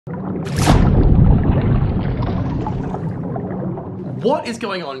What is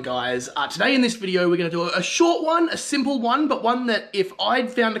going on, guys? Today in this video we're going to do a short one, a simple one, but one that if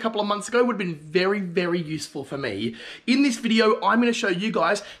I'd found a couple of months ago would have been very, very useful for me. In this video I'm going to show you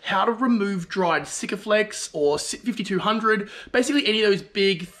guys how to remove dried Sikaflex or 5200, basically any of those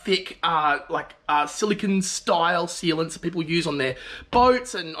big, thick, silicone style sealants that people use on their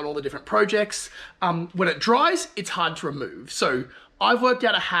boats and on all the different projects. When it dries, it's hard to remove. So I've worked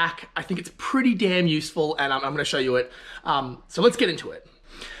out a hack. I think it's pretty damn useful, and I'm going to show you it. So let's get into it.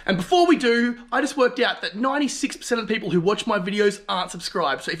 And before we do, I just worked out that 96% of the people who watch my videos aren't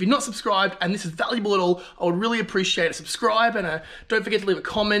subscribed. So if you're not subscribed and this is valuable at all, I would really appreciate a subscribe, and don't forget to leave a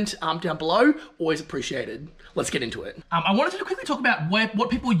comment down below. Always appreciated. Let's get into it. I wanted to quickly talk about what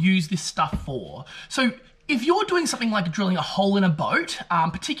people use this stuff for. So if you're doing something like drilling a hole in a boat,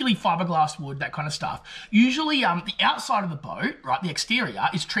 particularly fiberglass wood, that kind of stuff, usually the outside of the boat, right, the exterior,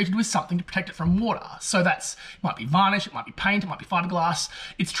 is treated with something to protect it from water. So it might be varnish, it might be paint, it might be fiberglass.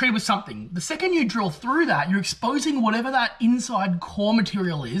 It's treated with something. The second you drill through that, you're exposing whatever that inside core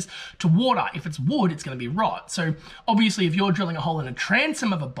material is to water. If it's wood, it's going to be rot. So obviously if you're drilling a hole in a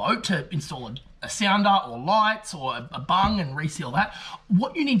transom of a boat to install a sounder or lights or a bung and reseal that,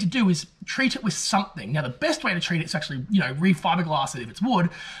 what you need to do is treat it with something. Now the best way to treat it is actually, re-fiberglass it if it's wood,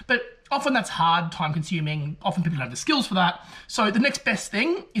 but often that's hard, time consuming, often people don't have the skills for that. So the next best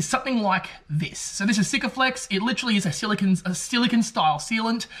thing is something like this. So this is Sikaflex. It literally is a silicone style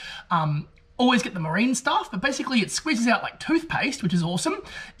sealant. Always get the marine stuff, but basically it squeezes out like toothpaste, which is awesome.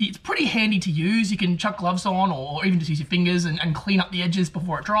 It's pretty handy to use. You can chuck gloves on or even just use your fingers and clean up the edges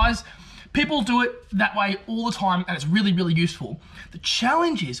before it dries. People do it that way all the time, and it's really, really useful. The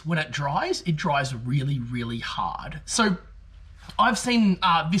challenge is when it dries really, really hard. So I've seen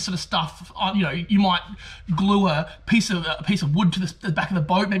this sort of stuff. You might glue a piece of wood to the back of the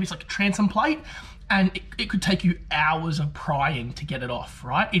boat. Maybe it's like a transom plate, and it could take you hours of prying to get it off.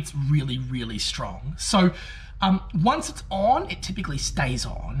 Right? It's really, really strong. So once it's on, it typically stays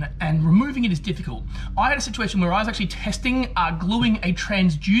on, and removing it is difficult. I had a situation where I was actually testing gluing a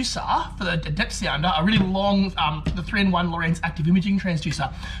transducer for the depth sounder, a really long, the 3-in-1 Lorentz active imaging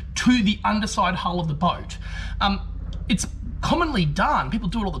transducer, to the underside hull of the boat. It's commonly done, people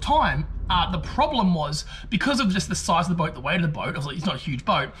do it all the time. The problem was, because of just the size of the boat, the weight of the boat, obviously it's not a huge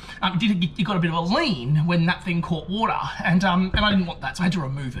boat, it got a bit of a lean when that thing caught water, and I didn't want that, so I had to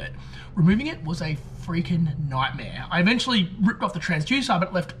remove it. Removing it was a freaking nightmare. I eventually ripped off the transducer,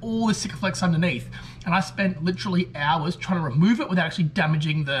 but left all the Sikaflex underneath, and I spent literally hours trying to remove it without actually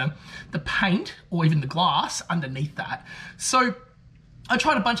damaging the paint or even the glass underneath that. So I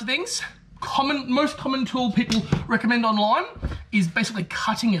tried a bunch of things. Most common tool people recommend online is basically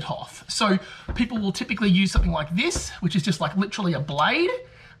cutting it off. So people will typically use something like this, which is just like literally a blade,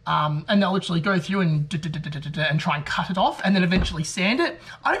 and they'll literally go through and try and cut it off and then eventually sand it.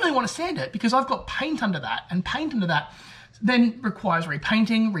 I don't really want to sand it because I've got paint under that, and paint under that then requires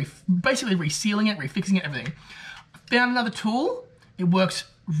repainting, basically resealing it, refixing it, everything. Found another tool. It works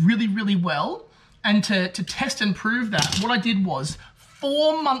really, really well. And to test and prove that, what I did was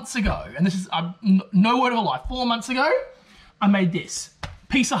 4 months ago, and this is no word of a lie, 4 months ago, I made this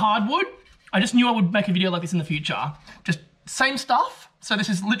piece of hardwood. I just knew I would make a video like this in the future. Just same stuff. So this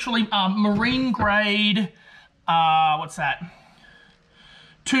is literally marine grade, what's that?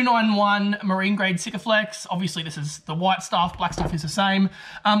 291 marine grade Sikaflex. Obviously this is the white stuff, black stuff is the same.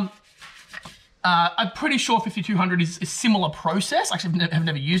 I'm pretty sure 5200 is a similar process. Actually, I've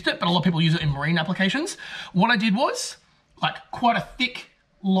never used it, but a lot of people use it in marine applications. What I did was, like, quite a thick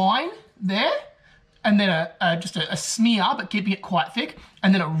line there, and then just a smear, but keeping it quite thick,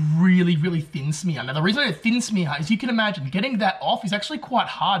 and then a really, really thin smear. Now, the reason I did a thin smear is you can imagine getting that off is actually quite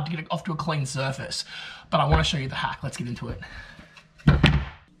hard to get it off to a clean surface. But I want to show you the hack. Let's get into it.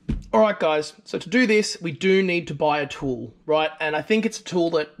 All right, guys, so to do this, we do need to buy a tool, right? And I think it's a tool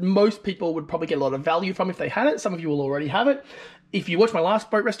that most people would probably get a lot of value from if they had it. Some of you will already have it. If you watched my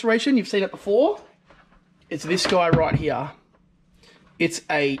last boat restoration, you've seen it before. It's this guy right here. It's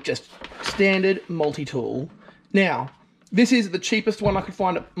a just standard multi-tool. Now, this is the cheapest one I could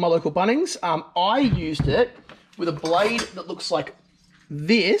find at my local Bunnings. I used it with a blade that looks like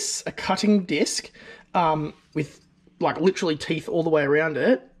this, a cutting disc, with like literally teeth all the way around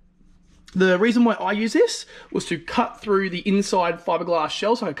it. The reason why I use this was to cut through the inside fiberglass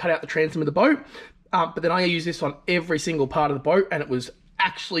shell, so I could cut out the transom of the boat. But then I use this on every single part of the boat, and it was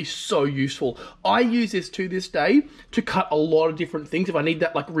actually so useful. I use this to this day to cut a lot of different things if I need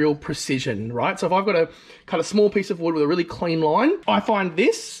that like real precision, right? So if I've got to cut a small piece of wood with a really clean line, I find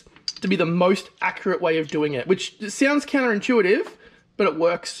this to be the most accurate way of doing it, which sounds counterintuitive, but it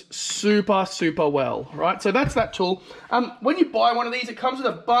works super, super well, right? So that's that tool. When you buy one of these, it comes with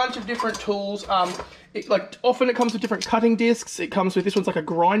a bunch of different tools. Often it comes with different cutting discs. It comes with, this one's like a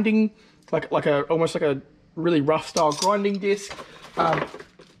grinding, almost like a really rough style grinding disc.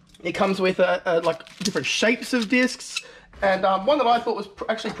 It comes with like different shapes of discs. And one that I thought was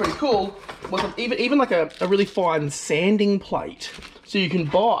actually pretty cool was even like a really fine sanding plate. So you can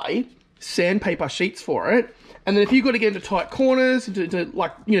buy sandpaper sheets for it. And then if you've got to get into tight corners, into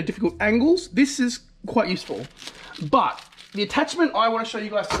like, you know, difficult angles, this is quite useful. But the attachment I want to show you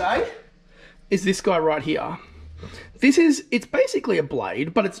guys today is this guy right here. It's basically a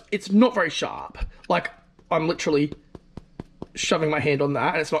blade, but it's not very sharp. Like, I'm literally shoving my hand on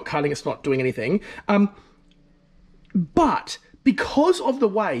that and it's not cutting, it's not doing anything. But because of the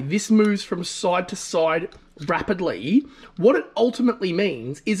way this moves from side to side rapidly, what it ultimately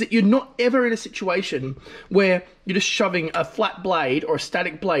means is that you're not ever in a situation where you're just shoving a flat blade or a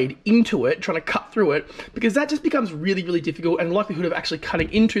static blade into it, trying to cut through it, because that just becomes really, really difficult, and the likelihood of actually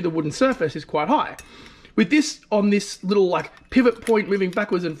cutting into the wooden surface is quite high. With this on this little like pivot point moving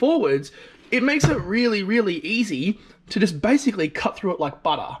backwards and forwards, it makes it really, really easy to just basically cut through it like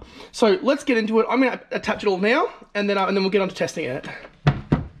butter. So let's get into it. I'm going to attach it all now, and then we'll get on to testing it.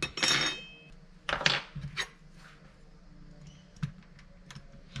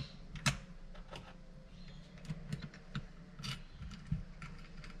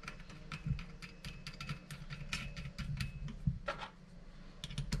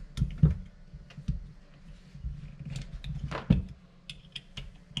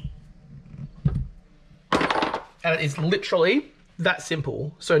 And it is literally that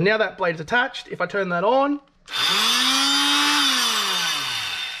simple. So now that blade is attached, if I turn that on,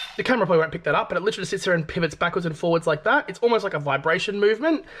 the camera probably won't pick that up, but it literally sits there and pivots backwards and forwards like that. It's almost like a vibration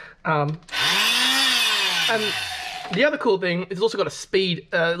movement. And the other cool thing is it's also got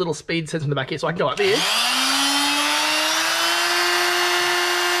a little speed sensor in the back here, so I can go like this.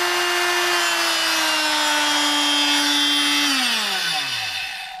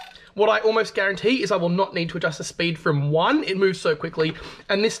 What I almost guarantee is I will not need to adjust the speed from 1. It moves so quickly.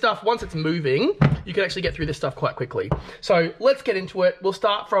 And this stuff, once it's moving, you can actually get through this stuff quite quickly. So let's get into it. We'll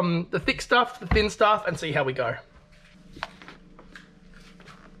start from the thick stuff, the thin stuff, and see how we go.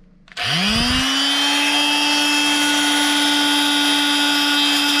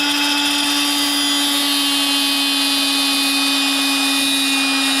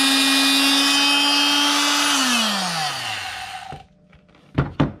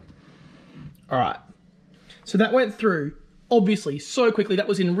 All right, so that went through, obviously, so quickly. That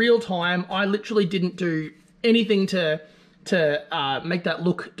was in real time. I literally didn't do anything to make that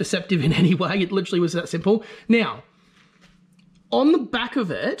look deceptive in any way. It literally was that simple. Now, on the back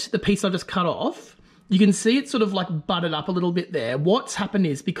of it, the piece I just cut off, you can see it's sort of like butted up a little bit there. What's happened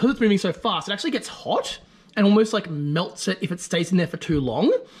is, because it's moving so fast, it actually gets hot and almost like melts it if it stays in there for too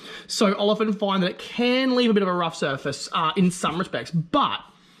long. So I'll often find that it can leave a bit of a rough surface in some respects, but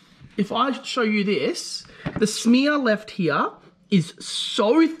if I show you this, the smear left here is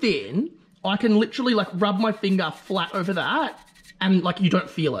so thin, I can literally like rub my finger flat over that and like you don't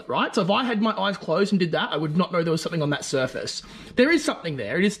feel it, right? So if I had my eyes closed and did that, I would not know there was something on that surface. There is something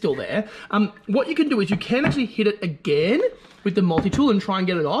there, it is still there. What you can do is you can actually hit it again with the multi-tool and try and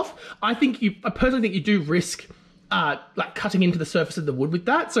get it off. I personally think you do risk like cutting into the surface of the wood with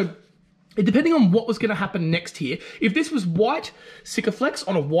that. So depending on what was going to happen next here, if this was white Sikaflex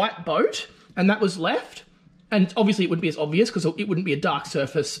on a white boat and that was left, and obviously it wouldn't be as obvious because it wouldn't be a dark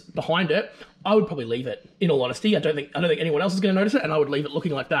surface behind it, I would probably leave it, in all honesty. I don't think anyone else is going to notice it, and I would leave it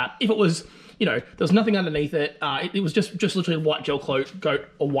looking like that. If it was, you know, there was nothing underneath it, it was just literally white gel coat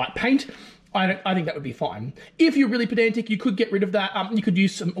or white paint, I think that would be fine. If you're really pedantic, you could get rid of that. You could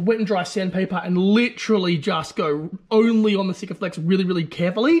use some wet and dry sandpaper and literally just go only on the Sikaflex really, really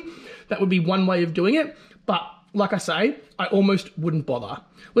carefully. That would be one way of doing it. But like I say, I almost wouldn't bother.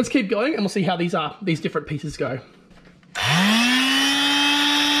 Let's keep going and we'll see how these different pieces go.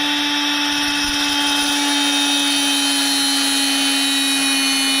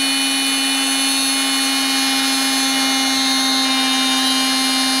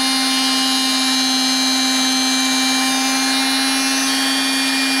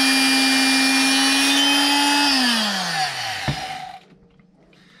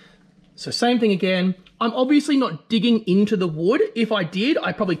 So same thing again. I'm obviously not digging into the wood. If I did,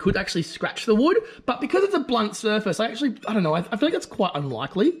 I probably could actually scratch the wood, but because it's a blunt surface, I don't know, I feel like that's quite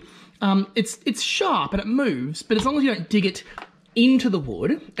unlikely. It's sharp and it moves, but as long as you don't dig it into the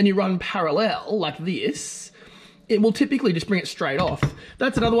wood and you run parallel like this, it will typically just bring it straight off.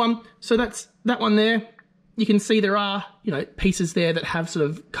 That's another one. So that's that one there. you can see there are, you know, pieces there that have sort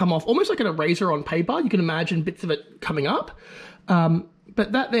of come off, almost like an eraser on paper. You can imagine bits of it coming up.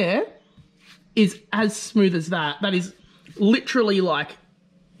 But that there is as smooth as that. That is literally like,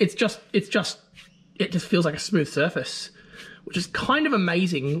 it just feels like a smooth surface, which is kind of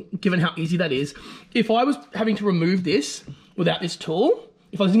amazing given how easy that is. If I was having to remove this without this tool,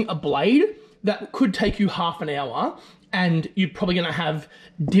 if I was using a blade, that could take you half an hour, and you're probably gonna have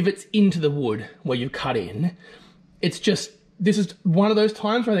divots into the wood where you've cut in. It's just, this is one of those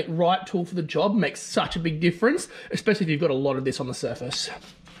times where I think right tool for the job makes such a big difference, especially if you've got a lot of this on the surface.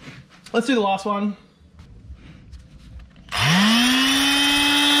 Let's do the last one.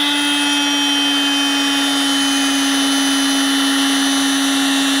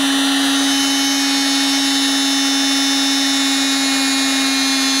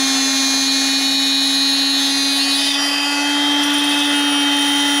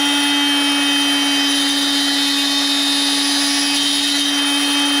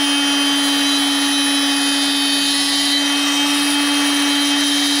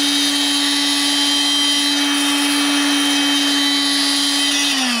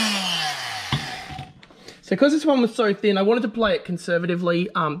 So because this one was so thin, I wanted to play it conservatively.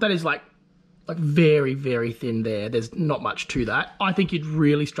 That is like very, very thin there. There's not much to that. I think you'd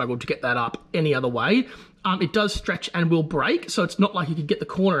really struggle to get that up any other way. It does stretch and will break, so it's not like you could get the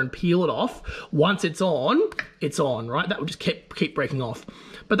corner and peel it off. Once it's on, right? That would just keep breaking off.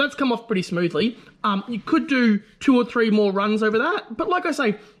 But that's come off pretty smoothly. You could do 2 or 3 more runs over that. But like I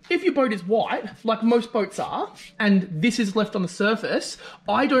say, if your boat is white, like most boats are, and this is left on the surface,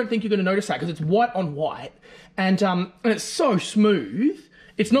 I don't think you're going to notice that because it's white on white. And it's so smooth,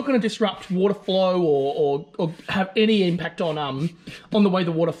 it's not going to disrupt water flow or have any impact on the way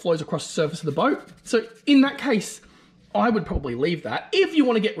the water flows across the surface of the boat. So in that case, I would probably leave that. If you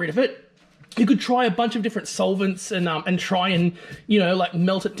want to get rid of it, you could try a bunch of different solvents and try and, you know, like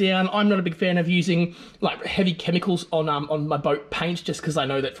melt it down. I'm not a big fan of using like heavy chemicals on my boat paint, just because I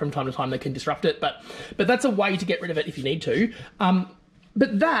know that from time to time they can disrupt it. But that's a way to get rid of it if you need to.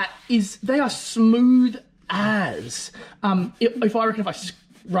 But they are smooth as. If I reckon if I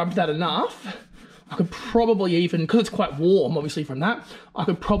rubbed that enough, I could probably even, because it's quite warm obviously from that, I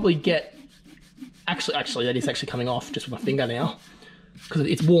could probably get, actually that is actually coming off just with my finger now, because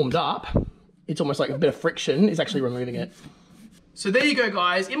it's warmed up. It's almost like a bit of friction is actually removing it. So there you go,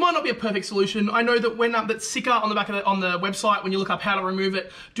 guys. It might not be a perfect solution. I know that when that sticker on the back of on the website, when you look up how to remove it,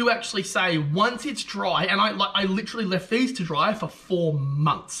 do actually say once it's dry. And I literally left these to dry for 4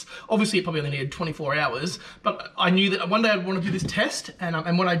 months. Obviously, it probably only needed 24 hours, but I knew that one day I'd want to do this test,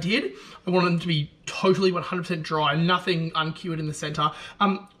 and when I did, I wanted them to be totally 100% dry, nothing uncured in the center.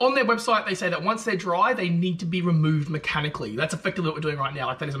 On their website, they say that once they're dry, they need to be removed mechanically. That's effectively what we're doing right now.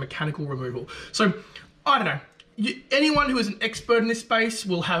 Like, that is a mechanical removal. So I don't know. Anyone who is an expert in this space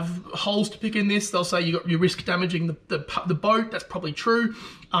will have holes to pick in this. They'll say you risk damaging the boat. That's probably true.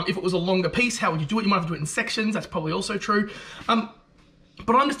 If it was a longer piece, how would you do it? You might have to do it in sections. That's probably also true.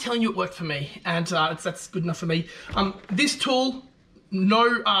 But I'm just telling you it worked for me, and that's good enough for me. This tool,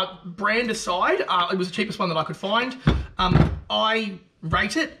 no brand aside, it was the cheapest one that I could find. I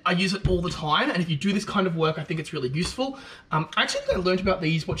rate it. I use it all the time, and if you do this kind of work, I think it's really useful. I actually think I learned about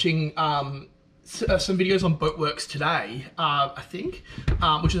these watching some videos on Boatworks today, I think,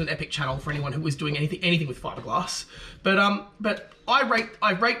 which is an epic channel for anyone who is doing anything with fiberglass. But I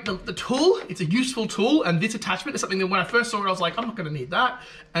rate the tool. It's a useful tool, and this attachment is something that when I first saw it, I was like, I'm not going to need that,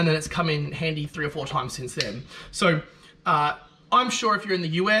 and then it's come in handy 3 or 4 times since then. So I'm sure if you're in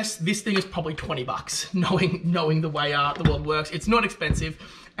the US, this thing is probably 20 bucks, knowing the way the world works. It's not expensive,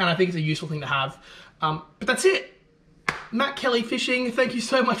 and I think it's a useful thing to have. But that's it. Matt Kelly Fishing, thank you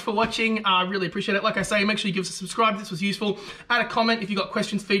so much for watching. I really appreciate it. Like I say, make sure you give us a subscribe if this was useful. Add a comment if you've got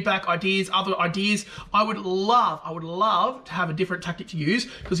questions, feedback, ideas, other ideas. I would love to have a different tactic to use,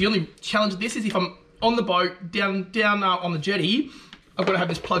 because the only challenge of this is if I'm on the boat, down on the jetty, I've got to have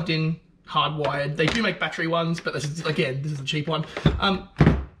this plugged in, hardwired. They do make battery ones, but this is a cheap one.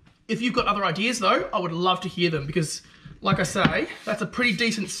 If you've got other ideas though, I would love to hear them, because like I say, that's a pretty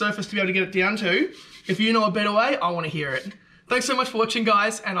decent surface to be able to get it down to. If you know a better way, I want to hear it. Thanks so much for watching,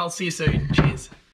 guys, and I'll see you soon. Cheers.